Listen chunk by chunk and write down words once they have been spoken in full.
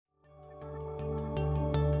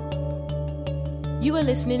You are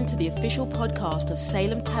listening to the official podcast of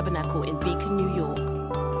Salem Tabernacle in Beacon, New York,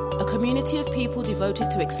 a community of people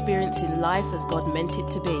devoted to experiencing life as God meant it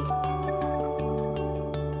to be.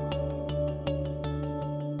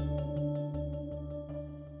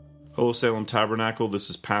 Hello, Salem Tabernacle.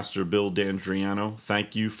 This is Pastor Bill D'Andriano.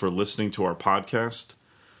 Thank you for listening to our podcast.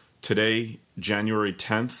 Today, January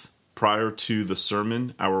 10th, prior to the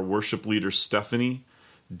sermon, our worship leader, Stephanie,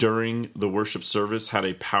 during the worship service, had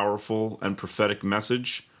a powerful and prophetic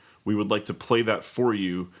message. We would like to play that for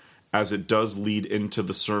you as it does lead into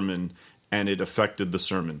the sermon and it affected the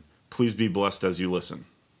sermon. Please be blessed as you listen.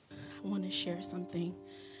 I want to share something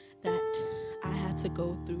that I had to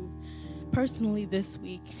go through personally this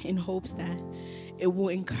week in hopes that it will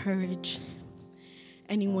encourage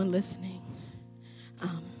anyone listening.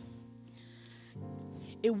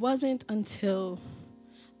 It wasn't until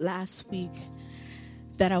last week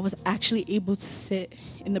that I was actually able to sit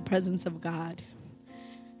in the presence of God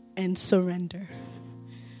and surrender.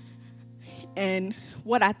 And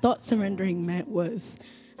what I thought surrendering meant was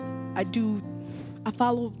I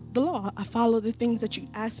follow the law. I follow the things that you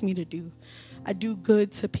ask me to do. I do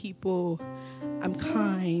good to people. I'm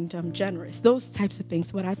kind. I'm generous. Those types of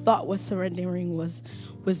things. What I thought was surrendering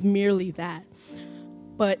was merely that.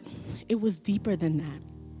 But it was deeper than that.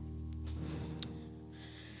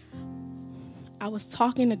 I was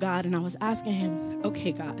talking to God and I was asking him,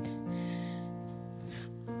 okay, God,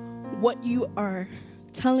 what you are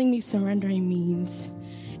telling me surrendering means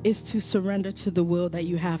is to surrender to the will that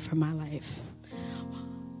you have for my life,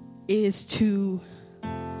 is to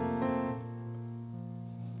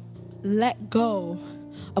let go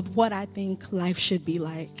of what I think life should be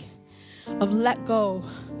like, of let go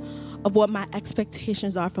of what my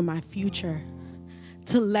expectations are for my future,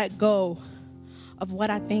 to let go of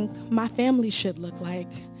what I think my family should look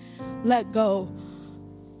like, let go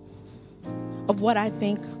of what I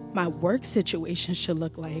think my work situation should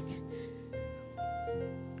look like.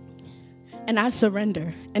 And I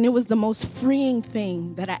surrender. And it was the most freeing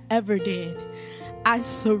thing that I ever did. I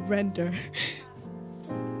surrender.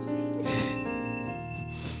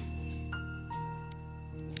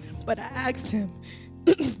 But I asked him,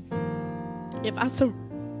 if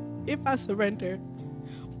I surrender,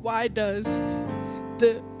 why does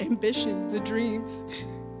the ambitions, the dreams,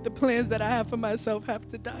 the plans that I have for myself have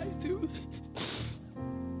to die too?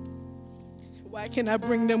 Why can't I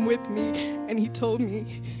bring them with me? And he told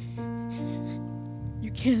me, you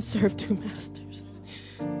can't serve two masters.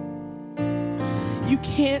 You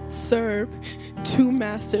can't serve two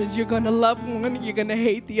masters. You're going to love one, you're going to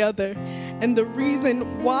hate the other. And the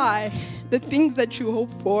reason why the things that you hope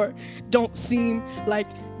for don't seem like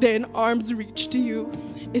they're in arm's reach to you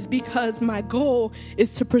is because my goal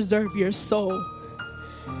is to preserve your soul.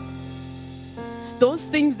 Those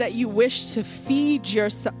things that you wish to feed your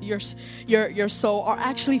soul are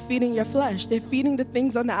actually feeding your flesh. They're feeding the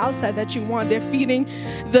things on the outside that you want. They're feeding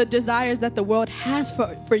the desires that the world has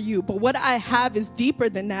for you. But what I have is deeper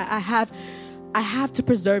than that. I have to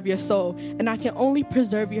preserve your soul. And I can only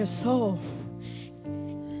preserve your soul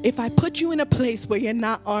if I put you in a place where you're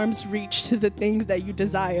not arm's reach to the things that you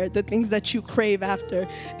desire, the things that you crave after,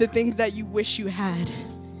 the things that you wish you had.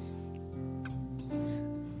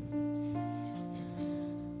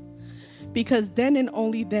 Because then and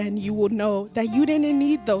only then you will know that you didn't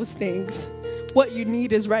need those things. What you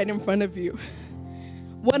need is right in front of you.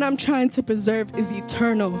 What I'm trying to preserve is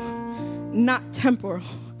eternal, not temporal.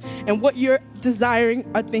 And what you're desiring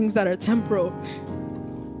are things that are temporal.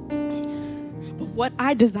 What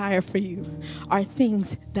I desire for you are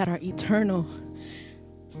things that are eternal.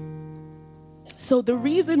 So the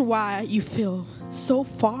reason why you feel so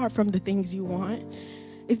far from the things you want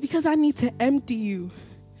is because I need to empty you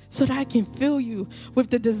so that I can fill you with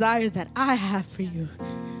the desires that I have for you.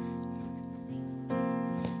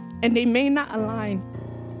 And they may not align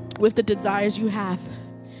with the desires you have,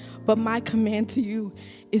 but my command to you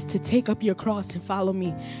is to take up your cross and follow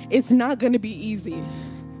me. It's not going to be easy,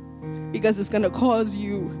 because it's going to cause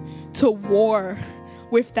you to war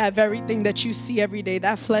with that very thing that you see every day,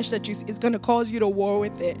 that flesh that you see. It's going to cause you to war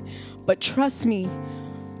with it. But trust me,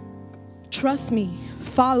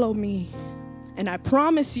 follow me. And I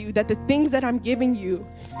promise you that the things that I'm giving you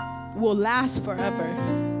will last forever.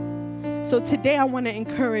 So today I want to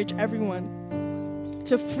encourage everyone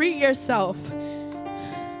to free yourself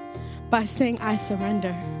by saying, I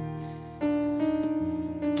surrender.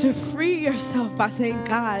 To free yourself by saying,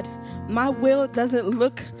 God, my will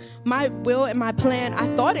and my plan, I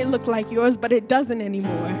thought it looked like yours, but it doesn't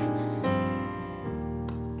anymore.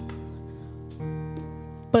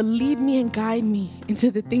 but lead me and guide me into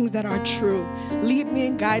the things that are true. Lead me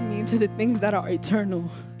and guide me into the things that are eternal.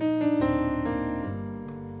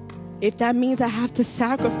 If that means I have to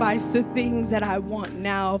sacrifice the things that I want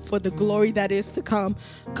now for the glory that is to come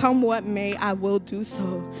what may, I will do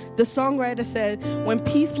so. The songwriter said, when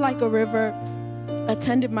peace like a river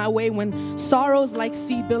attended my way, when sorrows like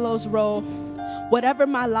sea billows roll, whatever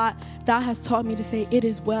my lot, thou hast taught me to say, it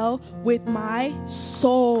is well with my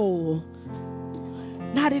soul.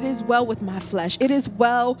 Not it is well with my flesh. It is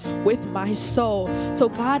well with my soul. So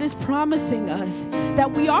God is promising us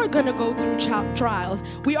that we are going to go through trials.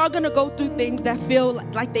 We are going to go through things that feel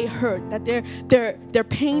like they hurt, that they're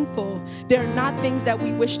painful. They're not things that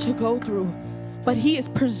we wish to go through. But he is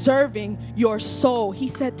preserving your soul. He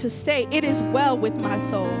said to say, it is well with my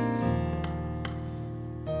soul.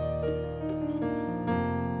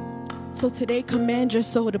 So today, command your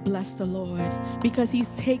soul to bless the Lord, because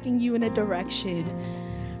he's taking you in a direction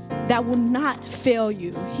that will not fail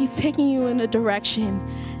you. He's taking you in a direction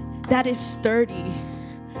that is sturdy,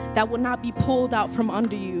 that will not be pulled out from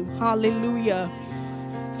under you. Hallelujah.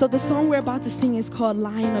 So the song we're about to sing is called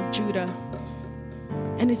Lion of Judah.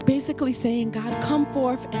 And it's basically saying, God, come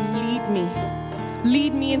forth and lead me.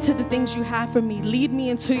 Lead me into the things you have for me. Lead me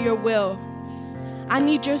into your will. I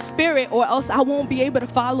need your spirit, or else I won't be able to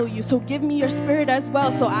follow you. So give me your spirit as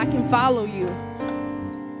well so I can follow you.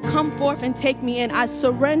 Come forth and take me in. I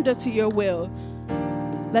surrender to your will.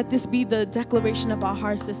 Let this be the declaration of our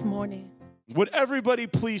hearts this morning. Would everybody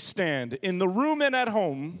please stand in the room and at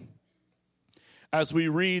home as we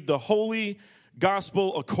read the Holy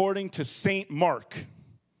Gospel according to St. Mark.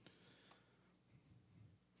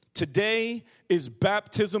 Today is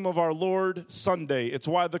Baptism of our Lord Sunday. It's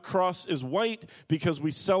why the cross is white, because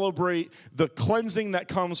we celebrate the cleansing that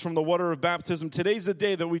comes from the water of baptism. Today's the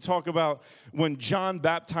day that we talk about when John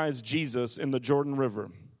baptized Jesus in the Jordan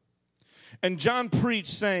River. And John preached,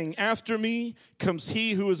 saying, after me comes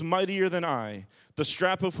he who is mightier than I, the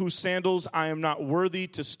strap of whose sandals I am not worthy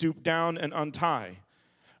to stoop down and untie.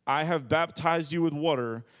 I have baptized you with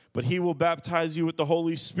water, but he will baptize you with the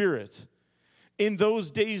Holy Spirit. In those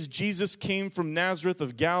days, Jesus came from Nazareth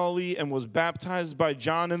of Galilee and was baptized by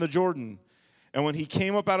John in the Jordan. And when he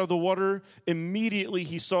came up out of the water, immediately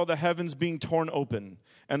he saw the heavens being torn open,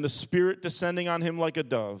 and the Spirit descending on him like a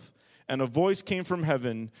dove. And a voice came from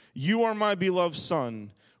heaven, you are my beloved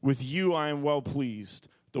Son, with you I am well pleased.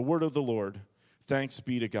 The word of the Lord. Thanks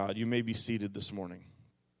be to God. You may be seated this morning.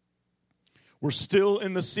 We're still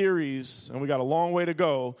in the series, and we got a long way to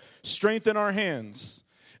go, Strengthen Our Hands.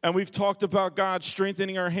 And we've talked about God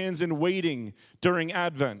strengthening our hands in waiting during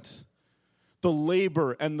Advent. The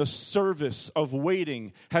labor and the service of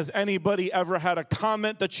waiting. Has anybody ever had a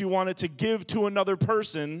comment that you wanted to give to another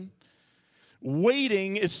person?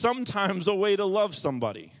 Waiting is sometimes a way to love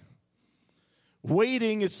somebody.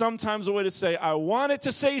 Waiting is sometimes a way to say, I wanted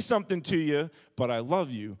to say something to you, but I love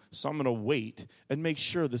you, so I'm going to wait and make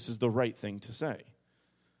sure this is the right thing to say.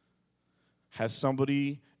 Has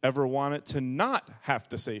somebody ever wanted to not have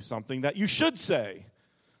to say something that you should say?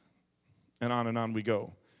 And on we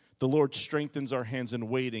go. The Lord strengthens our hands in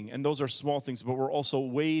waiting. And those are small things, but we're also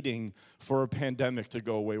waiting for a pandemic to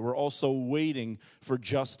go away. We're also waiting for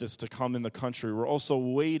justice to come in the country. We're also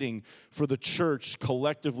waiting for the church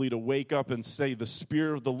collectively to wake up and say, the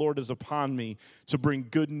Spirit of the Lord is upon me to bring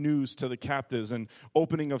good news to the captives and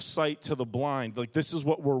opening of sight to the blind. Like, this is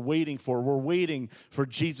what we're waiting for. We're waiting for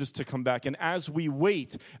Jesus to come back. And as we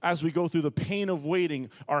wait, as we go through the pain of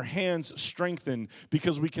waiting, our hands strengthen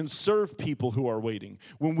because we can serve people who are waiting.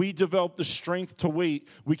 When we develop the strength to wait,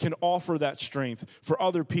 we can offer that strength for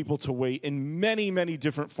other people to wait in many, many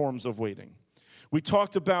different forms of waiting. We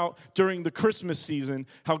talked about during the Christmas season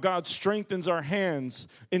how God strengthens our hands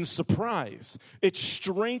in surprise. It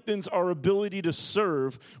strengthens our ability to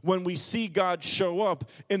serve when we see God show up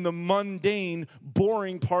in the mundane,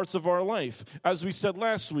 boring parts of our life. As we said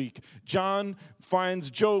last week, John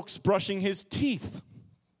finds jokes brushing his teeth.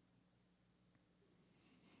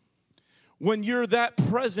 When you're that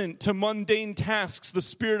present to mundane tasks, the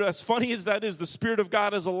Spirit, as funny as that is, the Spirit of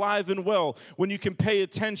God is alive and well when you can pay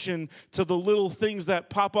attention to the little things that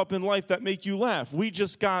pop up in life that make you laugh. We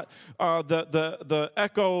just got the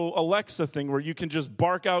Echo Alexa thing where you can just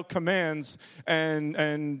bark out commands and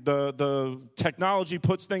the technology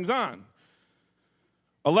puts things on.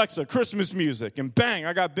 Alexa, Christmas music, and bang,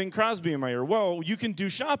 I got Bing Crosby in my ear. Well, you can do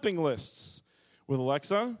shopping lists with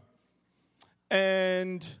Alexa,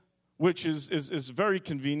 and which is very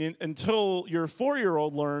convenient until your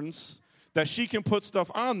 4-year-old learns that she can put stuff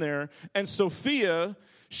on there. And Sophia,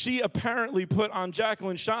 she apparently put on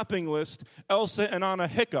Jacqueline's shopping list Elsa and Anna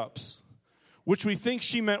hiccups, which we think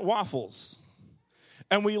she meant waffles.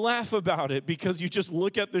 And we laugh about it because you just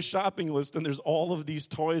look at the shopping list and there's all of these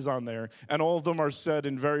toys on there, and all of them are said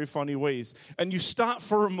in very funny ways. And you stop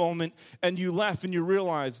for a moment and you laugh and you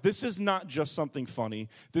realize this is not just something funny.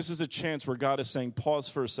 This is a chance where God is saying, pause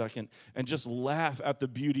for a second and just laugh at the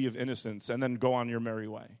beauty of innocence and then go on your merry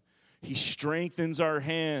way. He strengthens our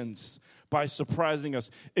hands by surprising us.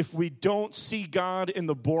 If we don't see God in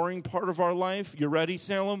the boring part of our life, you ready,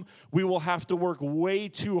 Salem? We will have to work way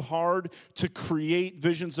too hard to create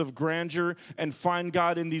visions of grandeur and find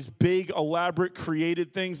God in these big, elaborate,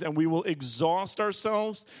 created things, and we will exhaust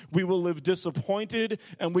ourselves. We will live disappointed,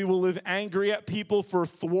 and we will live angry at people for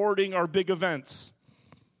thwarting our big events.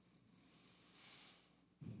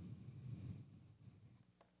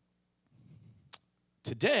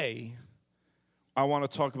 Today, I want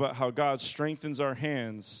to talk about how God strengthens our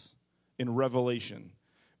hands in revelation.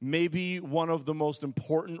 Maybe one of the most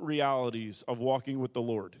important realities of walking with the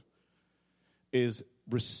Lord is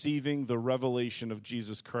receiving the revelation of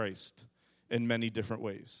Jesus Christ in many different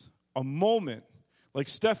ways. A moment, like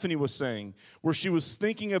Stephanie was saying, where she was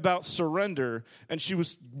thinking about surrender and she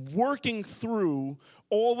was working through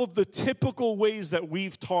all of the typical ways that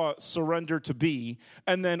we've taught surrender to be,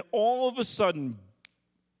 and then all of a sudden,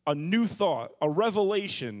 a new thought, a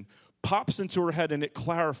revelation pops into her head and it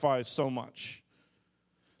clarifies so much.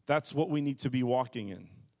 That's what we need to be walking in,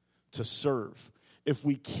 to serve. If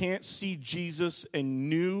we can't see Jesus in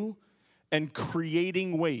new and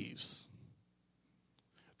creating ways,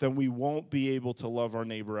 then we won't be able to love our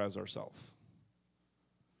neighbor as ourselves.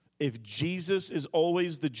 If Jesus is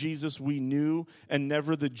always the Jesus we knew and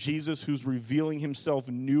never the Jesus who's revealing himself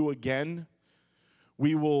new again,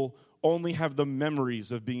 we will only have the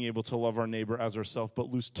memories of being able to love our neighbor as ourselves, but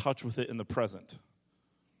lose touch with it in the present.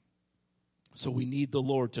 So we need the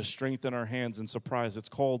Lord to strengthen our hands in surprise. It's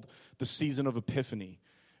called the season of Epiphany.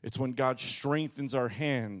 It's when God strengthens our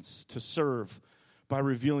hands to serve by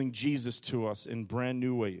revealing Jesus to us in brand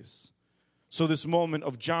new ways. So this moment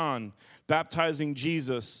of John baptizing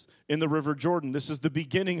Jesus in the River Jordan, this is the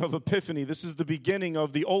beginning of Epiphany. This is the beginning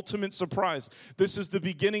of the ultimate surprise. This is the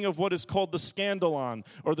beginning of what is called the scandalon,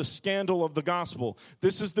 or the scandal of the gospel.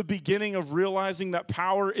 This is the beginning of realizing that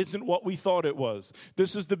power isn't what we thought it was.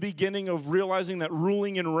 This is the beginning of realizing that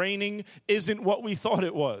ruling and reigning isn't what we thought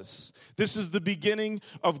it was. This is the beginning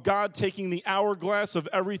of God taking the hourglass of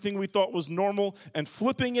everything we thought was normal and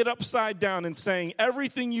flipping it upside down and saying,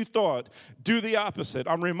 everything you thought, do the opposite.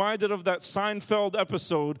 I'm reminded of that Seinfeld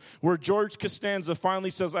episode where George Costanza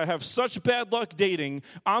finally says, I have such bad luck dating,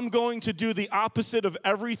 I'm going to do the opposite of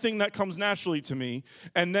everything that comes naturally to me.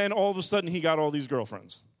 And then all of a sudden he got all these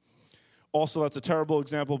girlfriends. Also, that's a terrible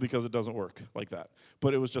example because it doesn't work like that.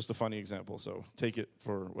 But it was just a funny example, so take it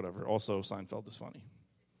for whatever. Also, Seinfeld is funny.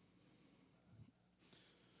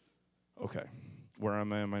 Okay, where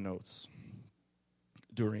am I in my notes?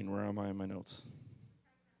 Doreen, where am I in my notes?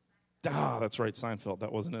 That's right, Seinfeld.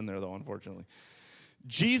 That wasn't in there, though, unfortunately.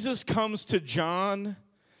 Jesus comes to John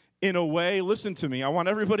in a way, listen to me, I want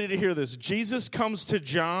everybody to hear this. Jesus comes to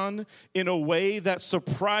John in a way that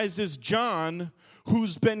surprises John,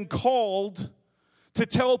 who's been called to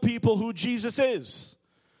tell people who Jesus is.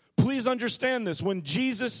 Please understand this. When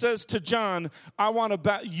Jesus says to John,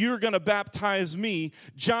 you're going to baptize me,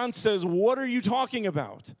 John says, what are you talking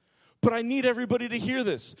about? But I need everybody to hear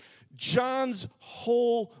this. John's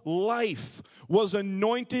whole life was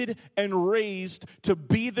anointed and raised to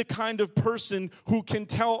be the kind of person who can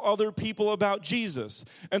tell other people about Jesus.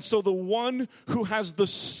 And so the one who has the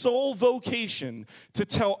sole vocation to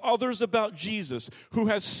tell others about Jesus, who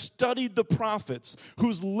has studied the prophets,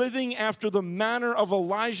 who's living after the manner of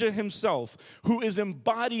Elijah himself, who is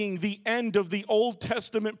embodying the end of the Old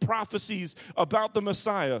Testament prophecies about the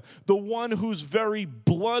Messiah, the one whose very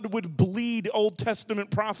blood would bleed Old Testament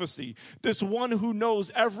prophecy, this one who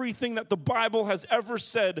knows everything that the Bible has ever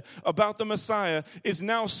said about the Messiah, is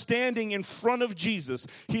now standing in front of Jesus.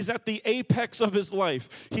 He's at the apex of his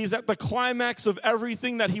life. He's at the climax of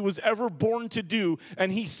everything that he was ever born to do.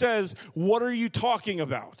 And he says, what are you talking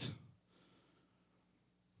about?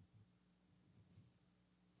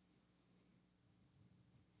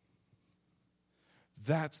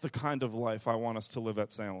 That's the kind of life I want us to live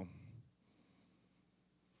at Salem.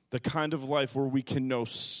 The kind of life where we can know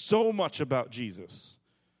so much about Jesus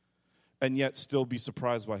and yet still be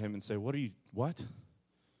surprised by him and say, what?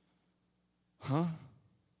 Huh?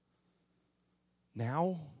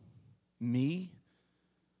 Now? Me?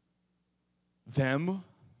 Them?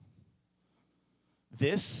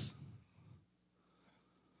 This?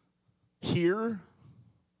 Here?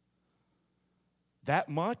 That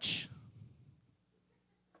much?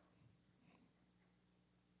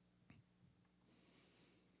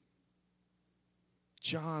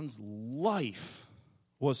 John's life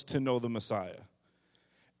was to know the Messiah.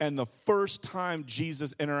 And the first time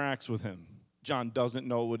Jesus interacts with him, John doesn't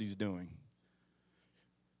know what he's doing.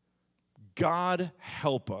 God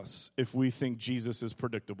help us if we think Jesus is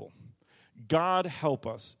predictable. God help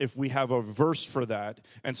us if we have a verse for that,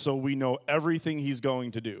 and so we know everything he's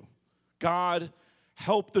going to do. God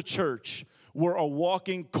help the church. We're a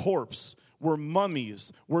walking corpse. We're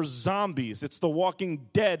mummies. We're zombies. It's the walking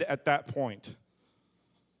dead at that point.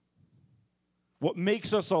 What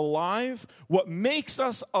makes us alive? What makes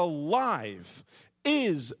us alive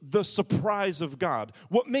is the surprise of God.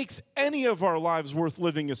 What makes any of our lives worth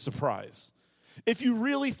living is surprise. If you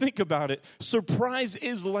really think about it, surprise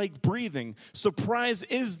is like breathing. Surprise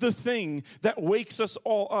is the thing that wakes us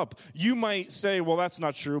all up. You might say, well, that's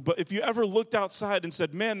not true, but if you ever looked outside and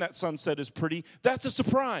said, man, that sunset is pretty, that's a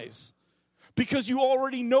surprise. Because you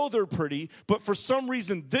already know they're pretty, but for some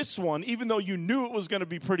reason this one, even though you knew it was going to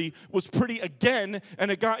be pretty, was pretty again,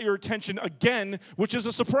 and it got your attention again, which is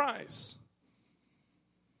a surprise.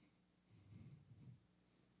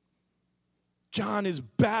 John is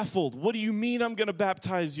baffled. What do you mean I'm going to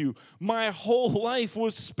baptize you? My whole life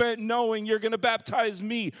was spent knowing you're going to baptize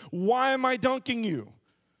me. Why am I dunking you?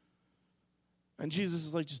 And Jesus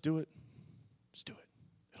is like, just do it. Just do it.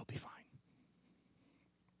 It'll be fine.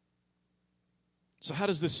 So how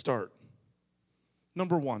does this start?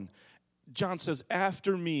 Number one, John says,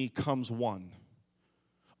 after me comes one.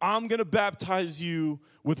 I'm going to baptize you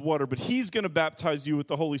with water, but he's going to baptize you with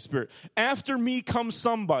the Holy Spirit. After me comes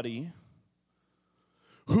somebody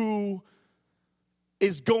who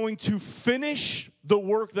is going to finish the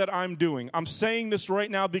work that I'm doing. I'm saying this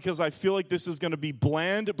right now because I feel like this is going to be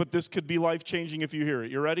bland, but this could be life-changing if you hear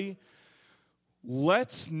it. You ready?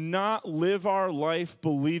 Let's not live our life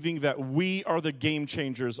believing that we are the game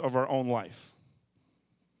changers of our own life.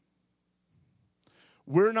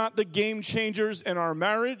 We're not the game changers in our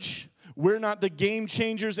marriage. We're not the game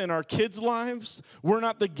changers in our kids' lives. We're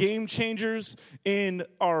not the game changers in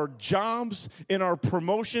our jobs, in our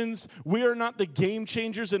promotions. We are not the game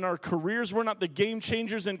changers in our careers. We're not the game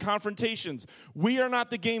changers in confrontations. We are not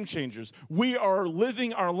the game changers. We are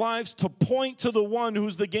living our lives to point to the one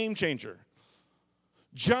who's the game changer.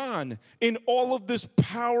 John, in all of this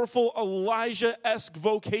powerful Elijah-esque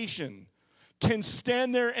vocation, can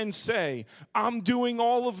stand there and say, I'm doing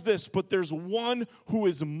all of this, but there's one who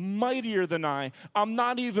is mightier than I. I'm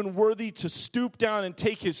not even worthy to stoop down and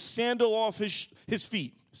take his sandal off his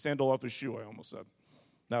feet. Sandal off his shoe, I almost said.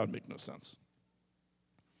 That would make no sense.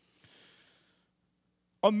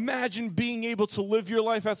 Imagine being able to live your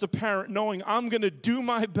life as a parent knowing I'm going to do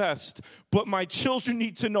my best, but my children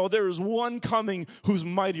need to know there is one coming who's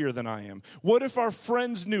mightier than I am. What if our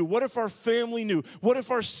friends knew? What if our family knew? What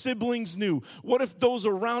if our siblings knew? What if those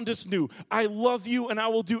around us knew? I love you and I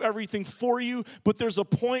will do everything for you, but there's a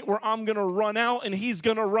point where I'm going to run out and he's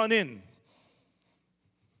going to run in.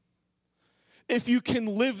 If you can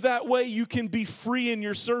live that way, you can be free in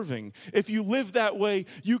your serving. If you live that way,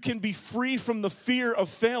 you can be free from the fear of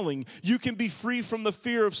failing. You can be free from the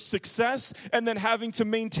fear of success and then having to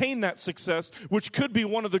maintain that success, which could be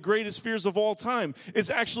one of the greatest fears of all time, is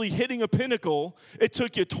actually hitting a pinnacle. It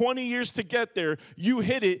took you 20 years to get there. You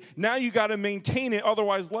hit it. Now you got to maintain it.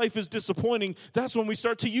 Otherwise, life is disappointing. That's when we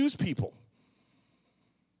start to use people.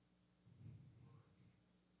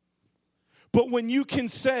 But when you can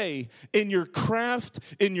say in your craft,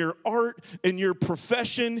 in your art, in your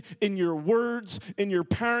profession, in your words, in your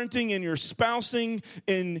parenting, in your spousing,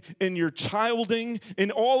 in your childing,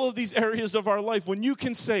 in all of these areas of our life, when you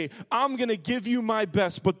can say, I'm going to give you my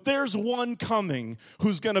best, but there's one coming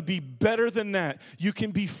who's going to be better than that, you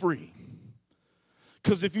can be free.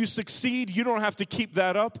 Because if you succeed, you don't have to keep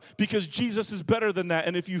that up because Jesus is better than that.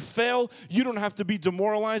 And if you fail, you don't have to be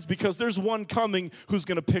demoralized because there's one coming who's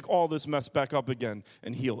going to pick all this mess back up again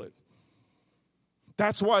and heal it.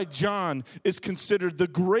 That's why John is considered the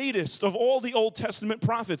greatest of all the Old Testament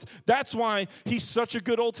prophets. That's why he's such a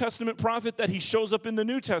good Old Testament prophet that he shows up in the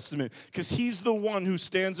New Testament, because he's the one who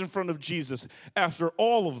stands in front of Jesus after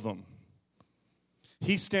all of them.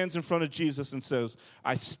 He stands in front of Jesus and says,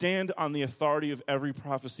 I stand on the authority of every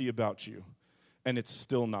prophecy about you, and it's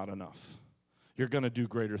still not enough. You're going to do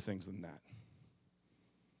greater things than that.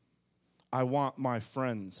 I want my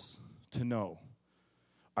friends to know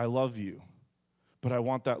I love you, but I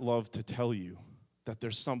want that love to tell you that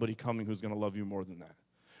there's somebody coming who's going to love you more than that.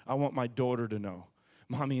 I want my daughter to know,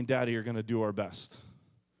 Mommy and Daddy are going to do our best,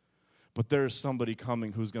 but there's somebody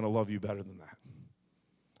coming who's going to love you better than that.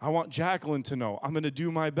 I want Jacqueline to know I'm going to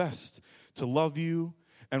do my best to love you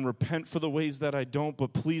and repent for the ways that I don't,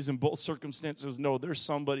 but please, in both circumstances, know there's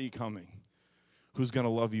somebody coming who's going to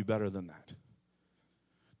love you better than that.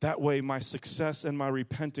 That way, my success and my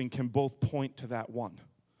repenting can both point to that one.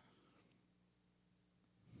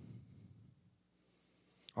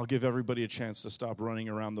 I'll give everybody a chance to stop running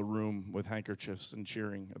around the room with handkerchiefs and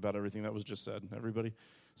cheering about everything that was just said. Everybody,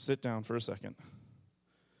 sit down for a second.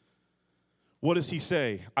 What does he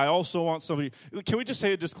say? I also want somebody, can we just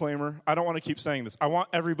say a disclaimer? I don't want to keep saying this. I want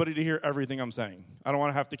everybody to hear everything I'm saying. I don't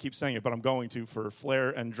want to have to keep saying it, but I'm going to for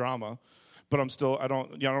flair and drama. But I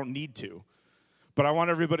don't need to. But I want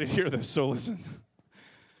everybody to hear this, so listen.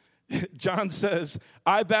 John says,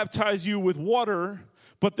 I baptize you with water,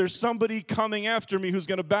 but there's somebody coming after me who's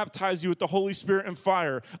going to baptize you with the Holy Spirit and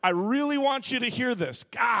fire. I really want you to hear this,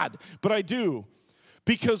 God, but I do.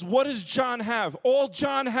 Because what does John have? All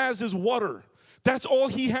John has is water. That's all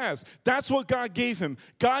he has. That's what God gave him.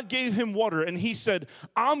 God gave him water, and he said,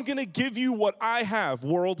 I'm going to give you what I have,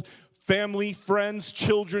 world. Family, friends,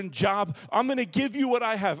 children, job. I'm going to give you what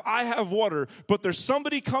I have. I have water, but there's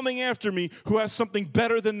somebody coming after me who has something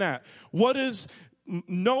better than that. What is,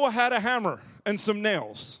 Noah had a hammer and some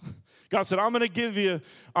nails. God said, I'm going to give you,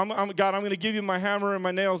 I'm going to give you my hammer and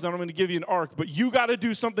my nails, and I'm going to give you an ark, but you got to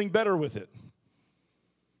do something better with it.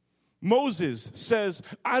 Moses says,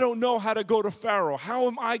 I don't know how to go to Pharaoh. How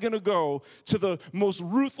am I going to go to the most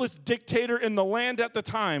ruthless dictator in the land at the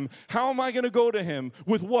time? How am I going to go to him?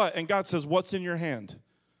 With what? And God says, what's in your hand?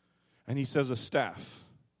 And he says, a staff.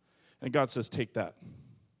 And God says, take that.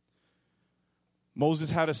 Moses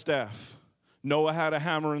had a staff. Noah had a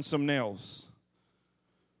hammer and some nails.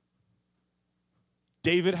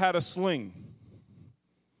 David had a sling.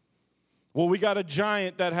 Well, we got a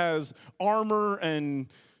giant that has armor and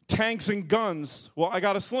tanks and guns. Well, I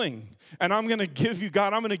got a sling, and I'm going to give you,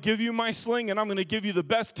 God, I'm going to give you my sling, and I'm going to give you the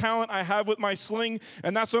best talent I have with my sling,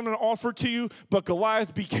 and that's what I'm going to offer to you. But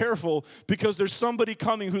Goliath, be careful, because there's somebody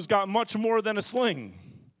coming who's got much more than a sling.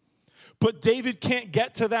 But David can't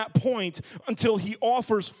get to that point until he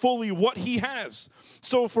offers fully what he has.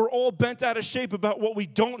 So if we're all bent out of shape about what we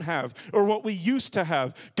don't have or what we used to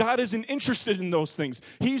have, God isn't interested in those things.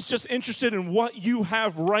 He's just interested in what you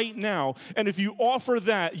have right now. And if you offer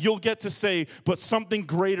that, you'll get to say, but something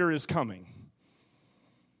greater is coming.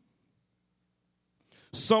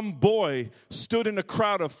 Some boy stood in a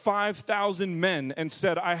crowd of 5,000 men and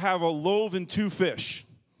said, I have a loaf and 2 fish.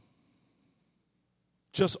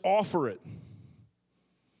 Just offer it,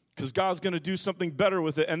 because God's going to do something better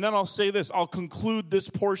with it. And then I'll say this. I'll conclude this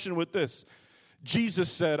portion with this.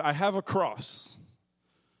 Jesus said, I have a cross,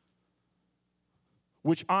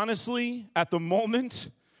 which honestly, at the moment,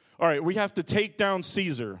 all right, we have to take down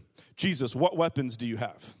Caesar. Jesus, what weapons do you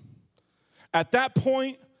have? At that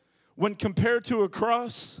point, when compared to a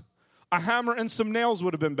cross, a hammer and some nails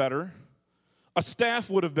would have been better. A staff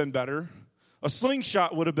would have been better. A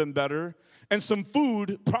slingshot would have been better. And some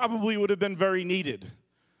food probably would have been very needed.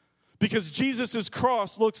 Because Jesus'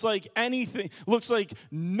 cross looks like anything, looks like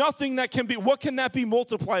nothing that can be, what can that be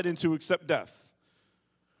multiplied into except death?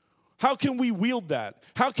 How can we wield that?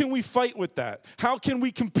 How can we fight with that? How can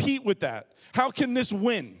we compete with that? How can this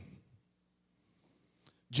win?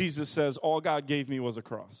 Jesus says, all God gave me was a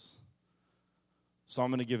cross. So I'm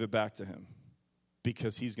going to give it back to him,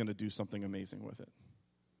 because he's going to do something amazing with it.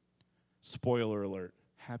 Spoiler alert,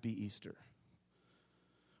 happy Easter,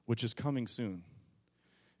 which is coming soon.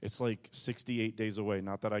 It's like 68 days away.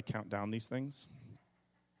 Not that I count down these things,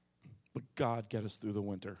 but God, get us through the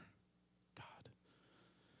winter. God.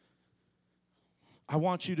 I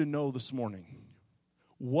want you to know this morning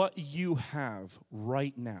what you have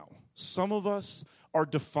right now. Some of us are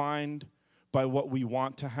defined by what we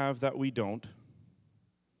want to have that we don't.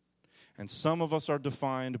 And some of us are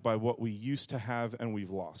defined by what we used to have and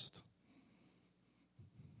we've lost.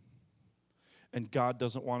 And God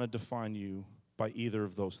doesn't want to define you by either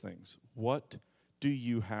of those things. What do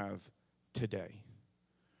you have today?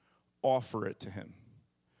 Offer it to him.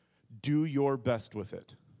 Do your best with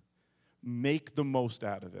it. Make the most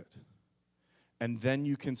out of it. And then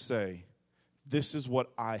you can say, this is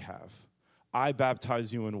what I have. I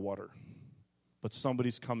baptize you in water, but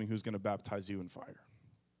somebody's coming who's going to baptize you in fire.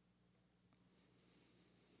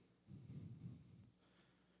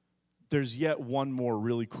 There's yet one more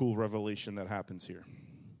really cool revelation that happens here.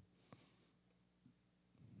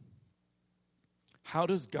 How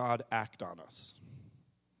does God act on us?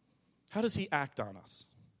 How does he act on us?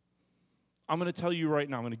 I'm going to tell you right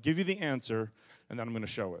now. I'm going to give you the answer, and then I'm going to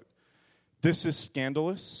show it. This is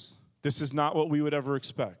scandalous. This is not what we would ever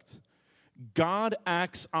expect. God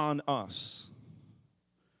acts on us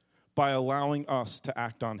by allowing us to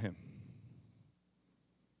act on him.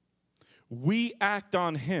 We act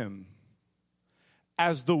on him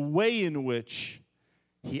as the way in which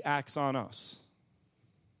he acts on us.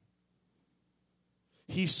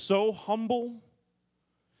 He's so humble,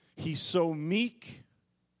 he's so meek,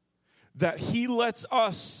 that he lets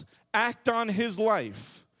us act on his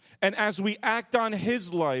life. And as we act on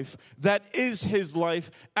his life, that is his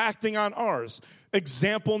life acting on ours.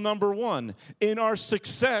 Example number 1, in our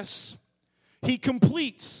success, he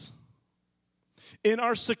completes. In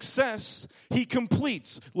our success, he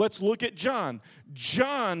completes. Let's look at John.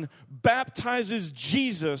 John baptizes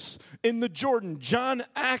Jesus in the Jordan. John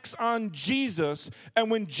acts on Jesus,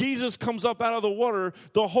 and when Jesus comes up out of the water,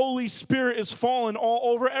 the Holy Spirit is falling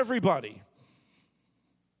all over everybody.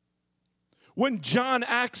 When John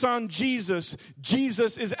acts on Jesus,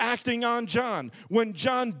 Jesus is acting on John. When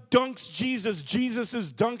John dunks Jesus, Jesus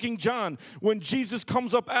is dunking John. When Jesus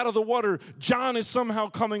comes up out of the water, John is somehow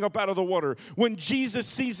coming up out of the water. When Jesus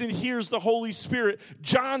sees and hears the Holy Spirit,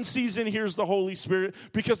 John sees and hears the Holy Spirit,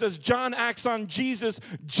 because as John acts on Jesus,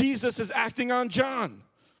 Jesus is acting on John.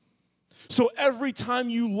 So every time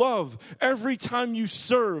you love, every time you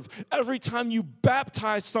serve, every time you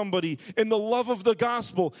baptize somebody in the love of the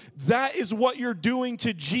gospel, that is what you're doing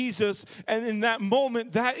to Jesus. And in that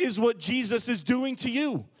moment, that is what Jesus is doing to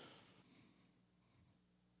you.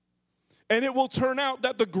 And it will turn out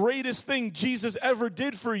that the greatest thing Jesus ever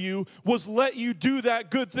did for you was let you do that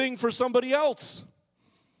good thing for somebody else.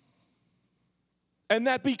 And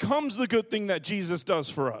that becomes the good thing that Jesus does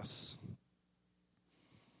for us.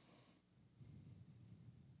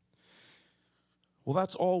 Well,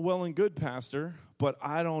 that's all well and good, Pastor, but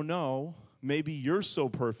I don't know. Maybe you're so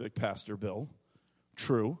perfect, Pastor Bill.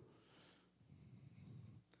 True.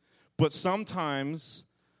 But sometimes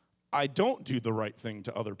I don't do the right thing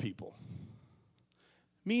to other people.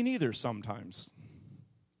 Me neither sometimes.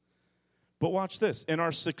 But watch this. In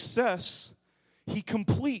our success, he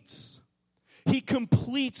completes. He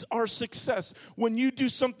completes our success. When you do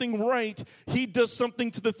something right, he does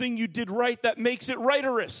something to the thing you did right that makes it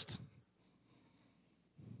righterist.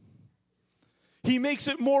 He makes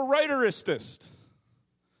it more righterist.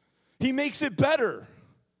 He makes it better.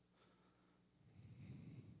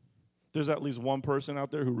 There's at least one person out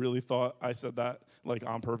there who really thought I said that like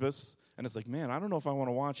on purpose. And it's like, man, I don't know if I want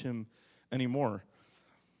to watch him anymore.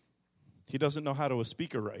 He doesn't know how to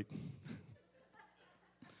speak it right.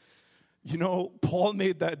 You know, Paul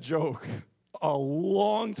made that joke a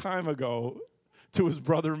long time ago to his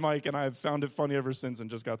brother Mike, and I've found it funny ever since and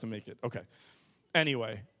just got to make it. Okay.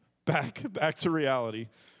 Anyway. Back to reality.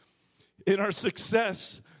 In our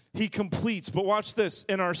success, he completes. But watch this.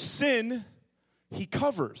 In our sin, he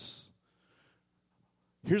covers.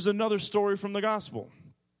 Here's another story from the gospel.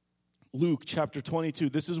 Luke chapter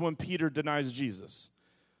 22. This is when Peter denies Jesus.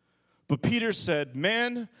 But Peter said,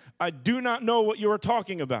 "Man, I do not know what you are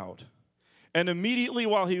talking about." And immediately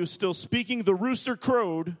while he was still speaking, the rooster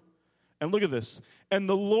crowed. And look at this. And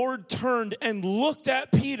the Lord turned and looked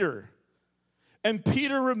at Peter. And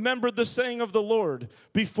Peter remembered the saying of the Lord,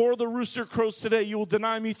 "Before the rooster crows today, you will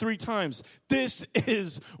deny me 3 times." This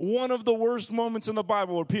is one of the worst moments in the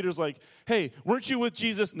Bible where Peter's like, "Hey, weren't you with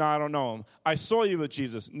Jesus?" "No, I don't know him." "I saw you with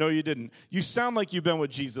Jesus." "No, you didn't." "You sound like you've been with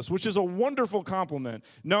Jesus," which is a wonderful compliment.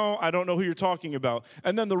 "No, I don't know who you're talking about."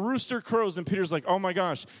 And then the rooster crows, and Peter's like, "Oh my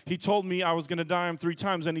gosh, he told me I was going to die him 3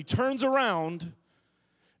 times. And he turns around,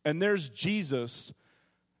 and there's Jesus,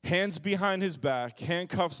 hands behind his back,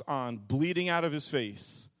 handcuffs on, bleeding out of his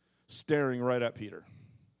face, staring right at Peter.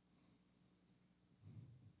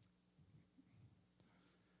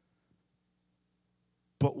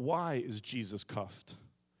 But why is Jesus cuffed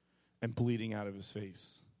and bleeding out of his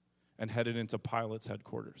face and headed into Pilate's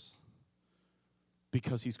headquarters?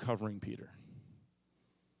 Because he's covering Peter.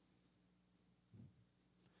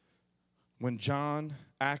 When John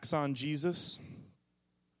acts on Jesus,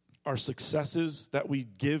 our successes that we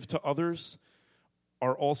give to others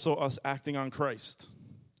are also us acting on Christ.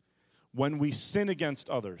 When we sin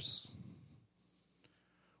against others,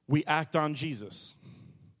 we act on Jesus.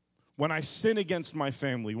 When I sin against my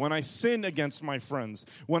family, when I sin against my friends,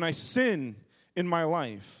 when I sin in my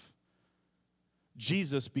life,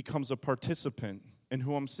 Jesus becomes a participant in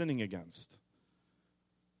who I'm sinning against.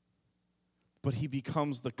 But he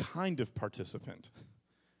becomes the kind of participant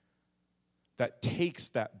that takes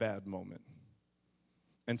that bad moment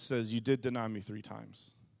and says, "You did deny me 3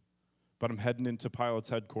 times, but I'm heading into Pilate's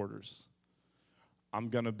headquarters. I'm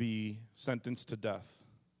going to be sentenced to death.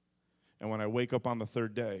 And when I wake up on the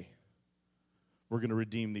 3rd day, we're going to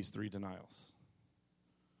redeem these 3 denials."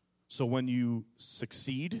 So when you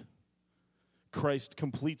succeed, Christ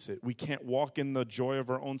completes it. We can't walk in the joy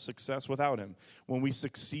of our own success without him. When we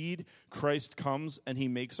succeed, Christ comes and he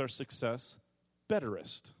makes our success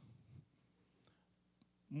betterist.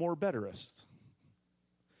 more betterest.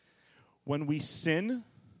 When we sin,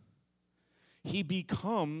 he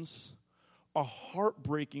becomes a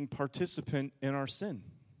heartbreaking participant in our sin.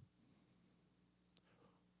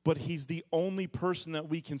 But he's the only person that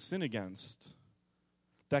we can sin against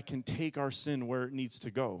that can take our sin where it needs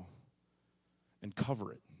to go and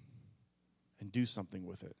cover it and do something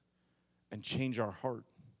with it and change our heart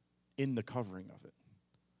in the covering of it.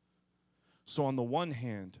 So on the one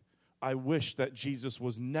hand, I wish that Jesus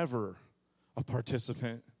was never a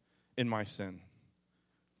participant in my sin.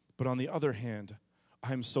 But on the other hand,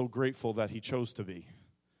 I'm so grateful that he chose to be,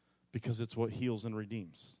 because it's what heals and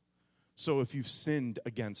redeems. So if you've sinned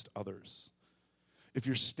against others, if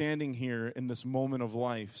you're standing here in this moment of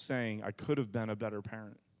life saying, I could have been a better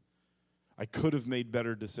parent, I could have made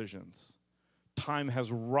better decisions, time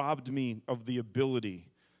has robbed me of the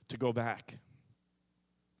ability to go back.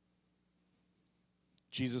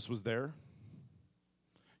 Jesus was there.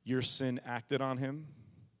 Your sin acted on him,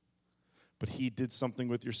 but he did something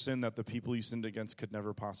with your sin that the people you sinned against could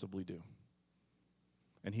never possibly do.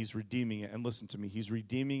 And he's redeeming it. And listen to me, he's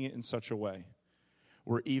redeeming it in such a way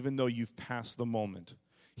where even though you've passed the moment,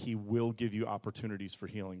 he will give you opportunities for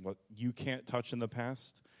healing. What you can't touch in the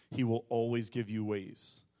past, he will always give you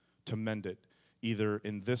ways to mend it, either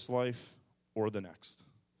in this life or the next.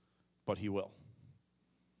 But he will.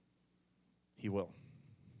 He will.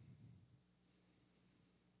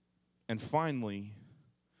 And finally,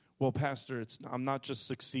 well, Pastor, I'm not just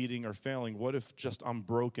succeeding or failing. What if just I'm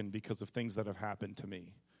broken because of things that have happened to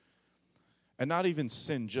me? And not even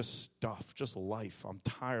sin, just stuff, just life. I'm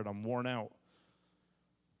tired, I'm worn out.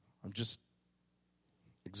 I'm just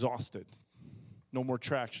exhausted. No more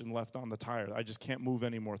traction left on the tire. I just can't move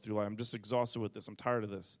anymore through life. I'm just exhausted with this. I'm tired of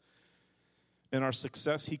this. In our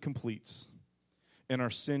success, he completes. In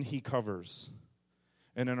our sin, he covers.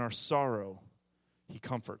 And in our sorrow, he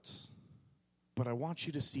comforts. But I want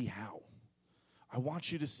you to see how. I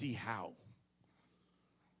want you to see how.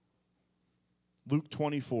 Luke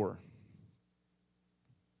 24.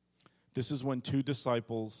 This is when 2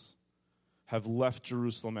 disciples have left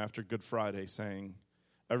Jerusalem after Good Friday saying,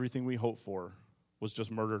 everything we hope for was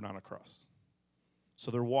just murdered on a cross.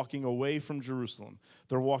 So they're walking away from Jerusalem.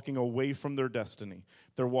 They're walking away from their destiny.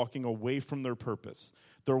 They're walking away from their purpose.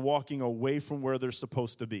 They're walking away from where they're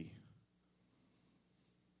supposed to be.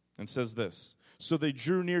 And says this, so they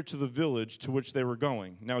drew near to the village to which they were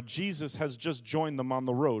going. Now Jesus has just joined them on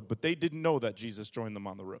the road, but they didn't know that Jesus joined them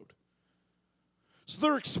on the road. So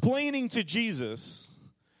they're explaining to Jesus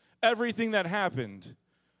everything that happened,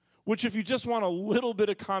 which if you just want a little bit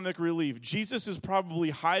of comic relief, Jesus is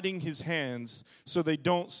probably hiding his hands so they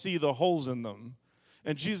don't see the holes in them.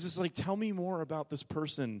 And Jesus is like, tell me more about this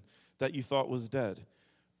person that you thought was dead.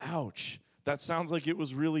 Ouch, that sounds like it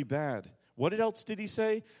was really bad. What else did he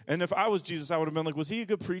say? And if I was Jesus, I would have been like, was he a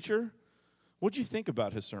good preacher? What'd you think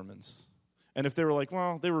about his sermons? And if they were like,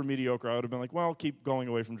 well, they were mediocre, I would have been like, well, keep going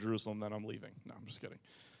away from Jerusalem, then I'm leaving. No, I'm just kidding.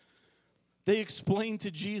 They explained to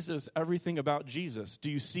Jesus everything about Jesus. Do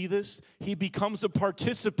you see this? He becomes a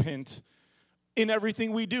participant in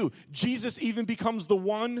everything we do. Jesus even becomes the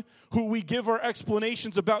one who we give our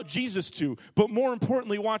explanations about Jesus to. But more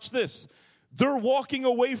importantly, watch this. They're walking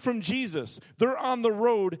away from Jesus. They're on the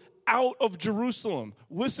road out of Jerusalem.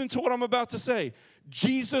 Listen to what I'm about to say.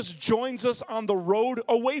 Jesus joins us on the road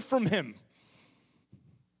away from him.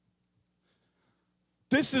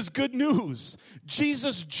 This is good news.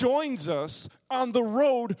 Jesus joins us on the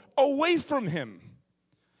road away from him.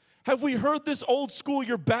 Have we heard this old school,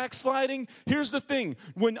 you're backsliding? Here's the thing.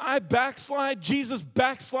 When I backslide, Jesus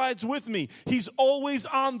backslides with me. He's always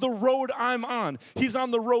on the road I'm on. He's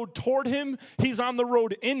on the road toward him. He's on the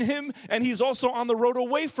road in him. And he's also on the road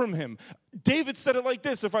away from him. David said it like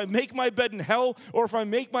this, if I make my bed in hell or if I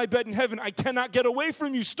make my bed in heaven, I cannot get away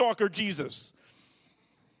from you, stalker Jesus.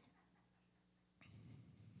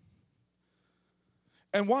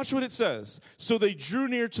 And watch what it says. So they drew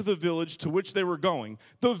near to the village to which they were going.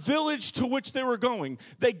 The village to which they were going.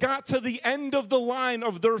 They got to the end of the line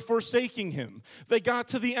of their forsaking him. They got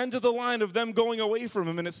to the end of the line of them going away from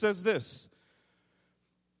him. And it says this.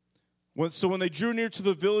 So when they drew near to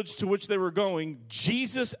the village to which they were going,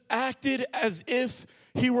 Jesus acted as if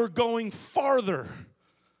he were going farther.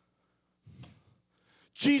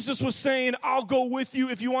 Jesus was saying, I'll go with you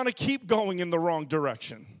if you want to keep going in the wrong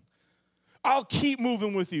direction. I'll keep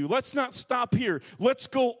moving with you. Let's not stop here. Let's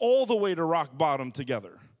go all the way to rock bottom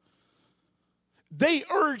together. They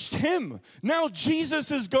urged him. Now Jesus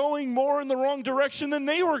is going more in the wrong direction than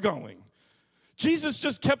they were going. Jesus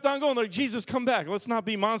just kept on going. Like, Jesus, come back. Let's not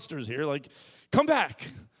be monsters here. Like, come back.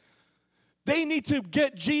 They need to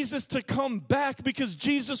get Jesus to come back because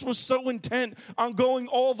Jesus was so intent on going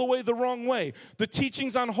all the way the wrong way. The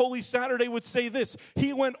teachings on Holy Saturday would say this: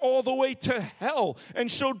 he went all the way to hell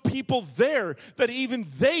and showed people there that even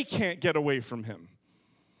they can't get away from him.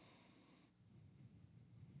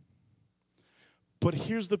 But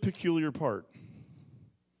here's the peculiar part.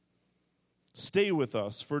 Stay with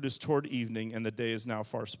us, for it is toward evening, and the day is now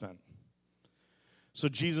far spent. So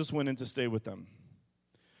Jesus went in to stay with them.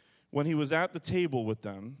 When he was at the table with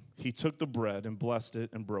them, he took the bread and blessed it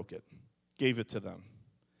and broke it, gave it to them.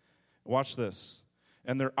 Watch this.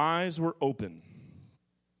 And their eyes were open,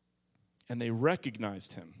 and they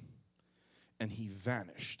recognized him, and he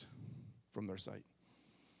vanished from their sight.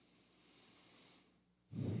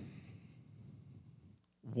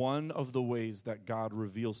 One of the ways that God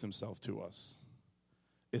reveals himself to us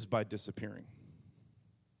is by disappearing.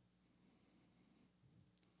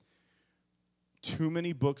 Too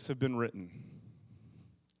many books have been written,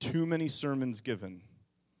 too many sermons given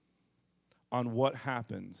on what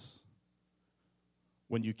happens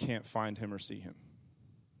when you can't find him or see him.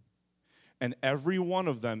 And every one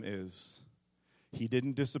of them is, he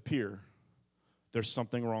didn't disappear, there's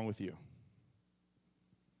something wrong with you.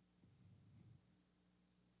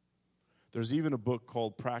 There's even a book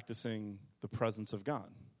called Practicing the Presence of God.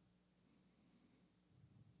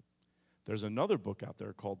 There's another book out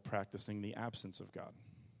there called Practicing the Absence of God.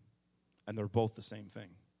 And they're both the same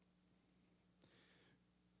thing.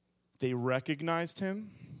 They recognized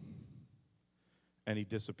him, and he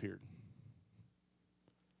disappeared.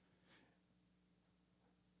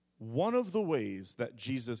 One of the ways that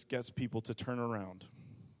Jesus gets people to turn around,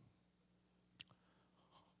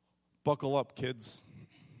 buckle up, kids.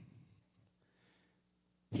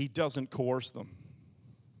 He doesn't coerce them.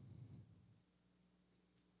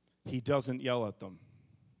 He doesn't yell at them.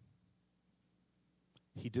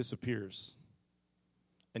 He disappears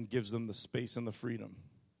and gives them the space and the freedom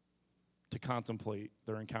to contemplate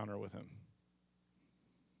their encounter with him.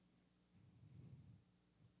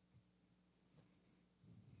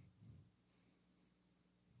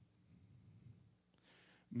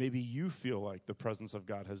 Maybe you feel like the presence of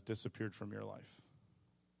God has disappeared from your life.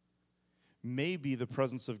 Maybe the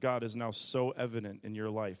presence of God is now so evident in your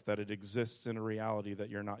life that it exists in a reality that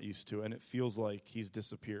you're not used to, and it feels like he's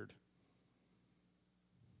disappeared.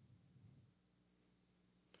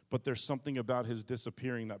 But there's something about his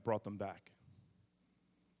disappearing that brought them back.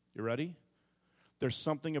 You ready? There's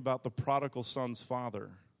something about the prodigal son's father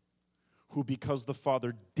who, because the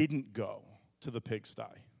father didn't go to the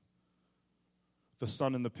pigsty, the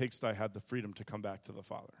son in the pigsty had the freedom to come back to the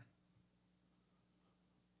father.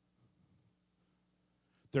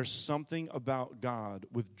 There's something about God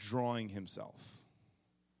withdrawing himself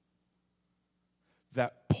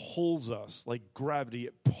that pulls us, like gravity,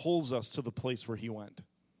 it pulls us to the place where he went.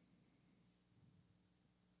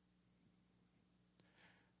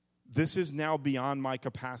 This is now beyond my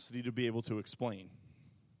capacity to be able to explain.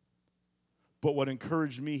 But what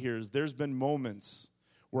encouraged me here is there's been moments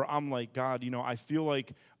where I'm like, God, I feel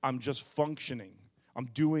like I'm just functioning.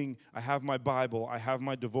 I have my Bible, I have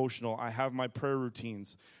my devotional, I have my prayer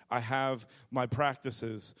routines, I have my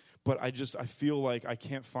practices, but I feel like I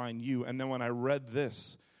can't find you. And then when I read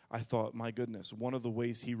this, I thought, my goodness, one of the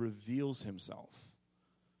ways he reveals himself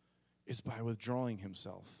is by withdrawing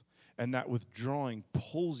himself. And that withdrawing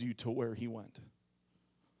pulls you to where he went.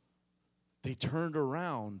 They turned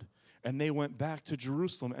around and they went back to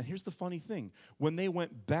Jerusalem. And here's the funny thing. When they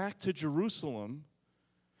went back to Jerusalem,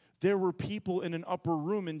 there were people in an upper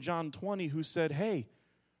room in John 20 who said, hey,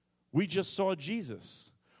 we just saw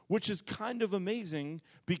Jesus, which is kind of amazing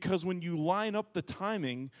because when you line up the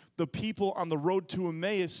timing, the people on the road to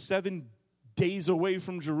Emmaus 7 days away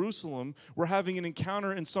from Jerusalem were having an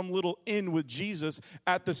encounter in some little inn with Jesus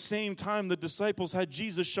at the same time the disciples had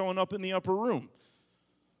Jesus showing up in the upper room.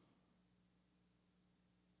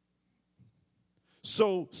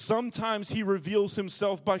 So sometimes he reveals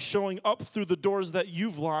himself by showing up through the doors that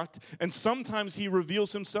you've locked, and sometimes he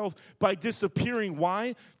reveals himself by disappearing.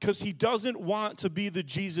 Why? Because he doesn't want to be the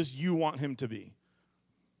Jesus you want him to be.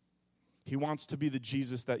 He wants to be the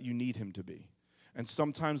Jesus that you need him to be. And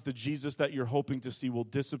sometimes the Jesus that you're hoping to see will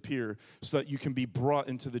disappear so that you can be brought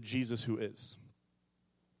into the Jesus who is.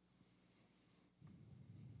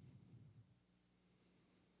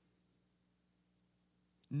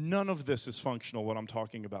 None of this is functional, what I'm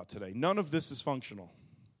talking about today. None of this is functional.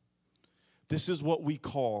 This is what we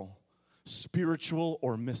call spiritual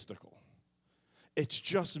or mystical. It's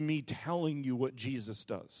just me telling you what Jesus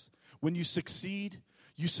does. When you succeed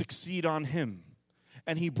on him.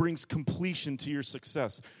 and he brings completion to your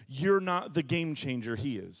success. You're not the game changer,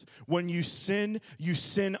 he is. When you sin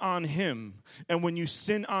on him. And when you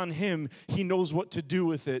sin on him, he knows what to do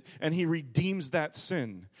with it, and he redeems that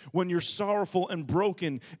sin. When you're sorrowful and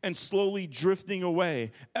broken and slowly drifting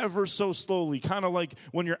away, ever so slowly, kind of like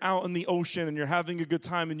when you're out in the ocean and you're having a good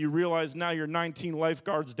time and you realize now you're 19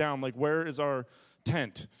 lifeguards down, like where is our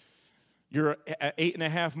tent? You're at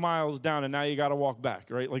 8.5 miles down, and now you got to walk back,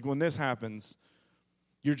 right? Like when this happens,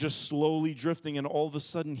 you're just slowly drifting, and all of a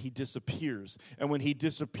sudden he disappears. And when he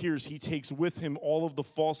disappears, he takes with him all of the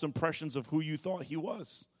false impressions of who you thought he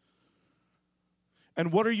was.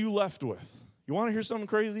 And what are you left with? You want to hear something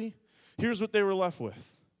crazy? Here's what they were left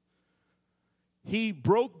with. He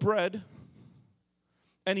broke bread,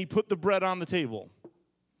 and he put the bread on the table.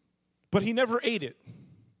 But he never ate it.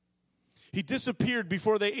 He disappeared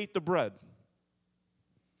before they ate the bread.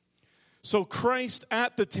 So Christ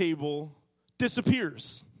at the table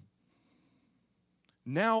disappears.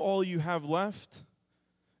 Now all you have left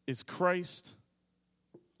is Christ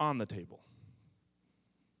on the table.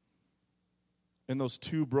 And those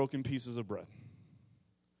 2 broken pieces of bread.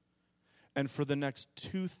 And for the next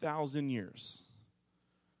 2,000 years,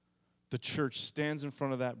 the church stands in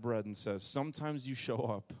front of that bread and says, sometimes you show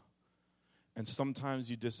up and sometimes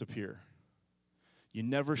you disappear. You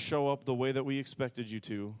never show up the way that we expected you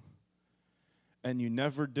to, and you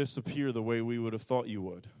never disappear the way we would have thought you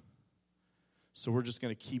would. So we're just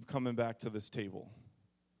going to keep coming back to this table.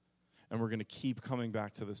 And we're going to keep coming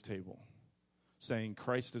back to this table, saying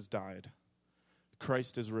Christ has died.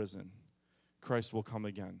 Christ is risen. Christ will come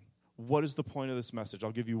again. What is the point of this message?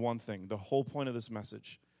 I'll give you one thing. The whole point of this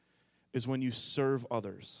message is when you serve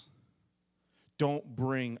others, don't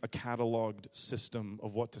bring a cataloged system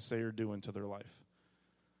of what to say or do into their life.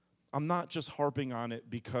 I'm not just harping on it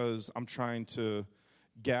because I'm trying to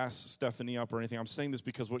gas Stephanie up or anything. I'm saying this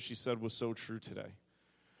because what she said was so true today.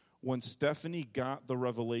 When Stephanie got the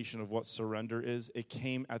revelation of what surrender is, it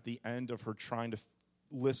came at the end of her trying to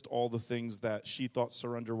list all the things that she thought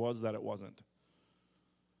surrender was that it wasn't.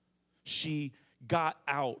 She got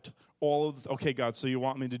out all of okay, God, so you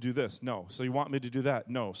want me to do this? No. So you want me to do that?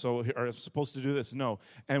 No. So are I supposed to do this? No.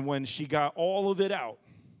 And when she got all of it out,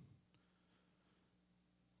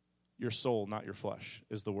 your soul, not your flesh,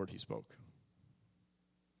 is the word he spoke.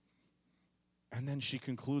 And then she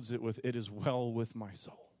concludes it with, it is well with my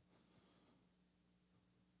soul.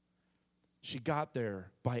 She got there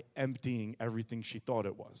by emptying everything she thought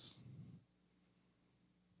it was.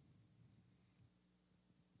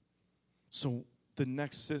 So the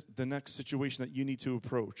next situation that you need to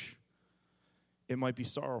approach, it might be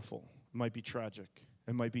sorrowful, it might be tragic,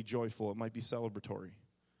 it might be joyful, it might be celebratory.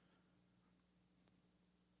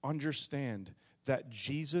 Understand that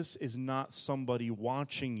Jesus is not somebody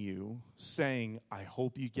watching you saying, I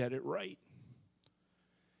hope you get it right.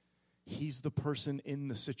 He's the person in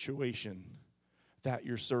the situation that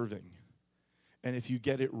you're serving. And if you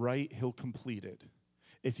get it right, he'll complete it.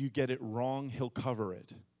 If you get it wrong, he'll cover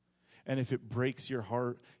it. And if it breaks your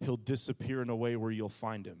heart, he'll disappear in a way where you'll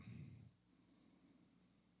find him.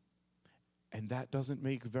 And that doesn't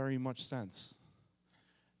make very much sense.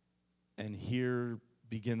 And here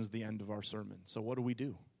begins the end of our sermon. So what do we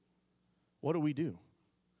do? What do we do?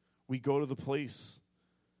 We go to the place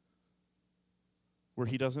where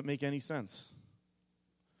he doesn't make any sense.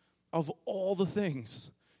 Of all the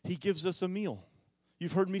things, he gives us a meal.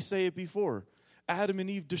 You've heard me say it before. Adam and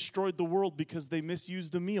Eve destroyed the world because they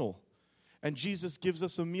misused a meal. And Jesus gives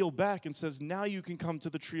us a meal back and says, now you can come to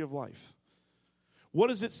the tree of life. What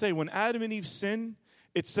does it say? When Adam and Eve sinned,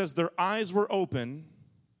 it says their eyes were open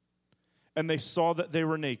and they saw that they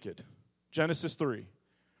were naked. Genesis 3.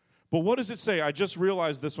 But what does it say? I just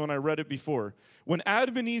realized this when I read it before. When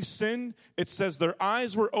Adam and Eve sinned, it says their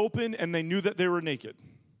eyes were open and they knew that they were naked.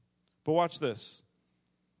 But watch this.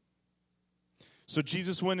 So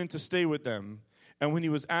Jesus went in to stay with them, and when he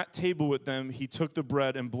was at table with them, he took the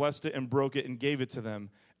bread and blessed it and broke it and gave it to them,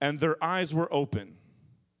 and their eyes were open.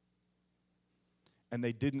 And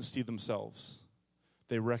they didn't see themselves.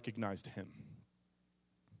 They recognized him.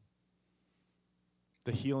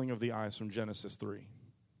 The healing of the eyes from Genesis 3.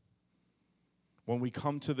 When we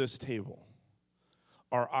come to this table,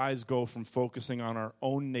 our eyes go from focusing on our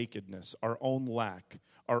own nakedness, our own lack,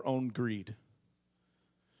 our own greed,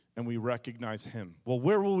 and we recognize him. Well,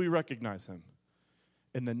 where will we recognize him?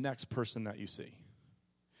 In the next person that you see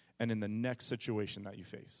and in the next situation that you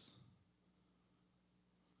face.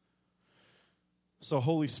 So,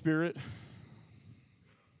 Holy Spirit,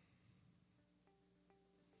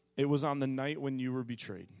 it was on the night when you were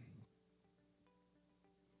betrayed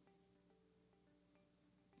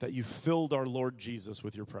that you filled our Lord Jesus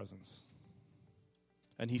with your presence.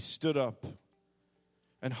 And he stood up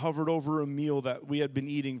and hovered over a meal that we had been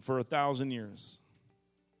eating for 1,000 years.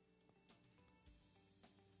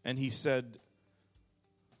 And he said,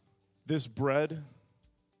 "This bread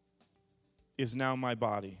is now my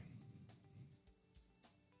body,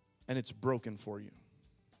 and it's broken for you.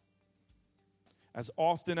 As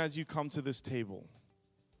often as you come to this table,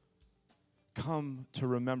 come to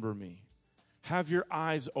remember me." Have your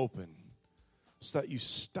eyes open so that you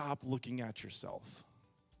stop looking at yourself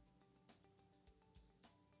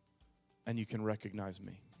and you can recognize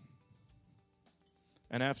me.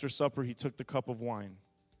 And after supper, he took the cup of wine.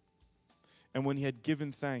 And when he had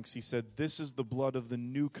given thanks, he said, "This is the blood of the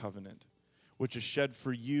new covenant, which is shed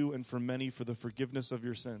for you and for many for the forgiveness of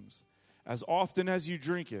your sins. As often as you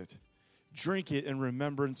drink it in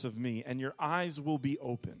remembrance of me." And your eyes will be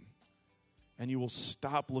open, and you will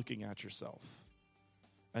stop looking at yourself,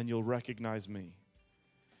 and you'll recognize me.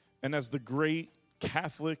 And as the great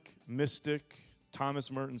Catholic mystic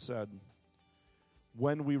Thomas Merton said,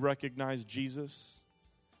 when we recognize Jesus,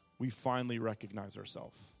 we finally recognize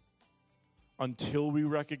ourselves. Until we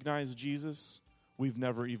recognize Jesus, we've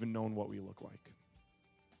never even known what we look like.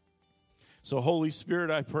 So, Holy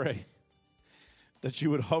Spirit, I pray that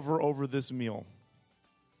you would hover over this meal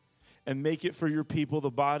and make it for your people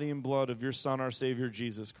the body and blood of your Son, our Savior,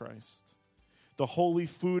 Jesus Christ, the holy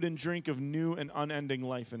food and drink of new and unending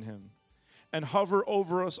life in him. And hover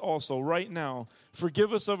over us also right now.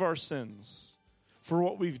 Forgive us of our sins, for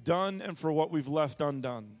what we've done and for what we've left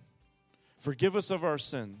undone. Forgive us of our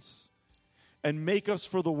sins, and make us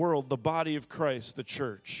for the world the body of Christ, the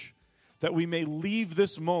church, that we may leave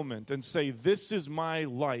this moment and say, "This is my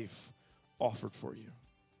life offered for you."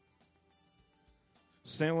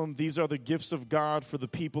 Salem, these are the gifts of God for the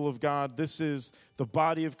people of God. This is the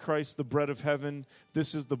body of Christ, the bread of heaven.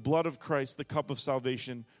 This is the blood of Christ, the cup of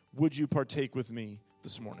salvation. Would you partake with me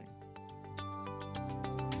this morning?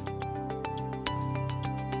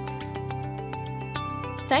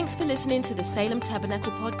 Thanks for listening to the Salem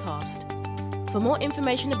Tabernacle podcast. For more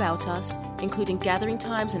information about us, including gathering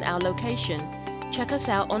times and our location, check us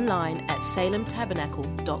out online at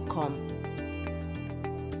salemtabernacle.com.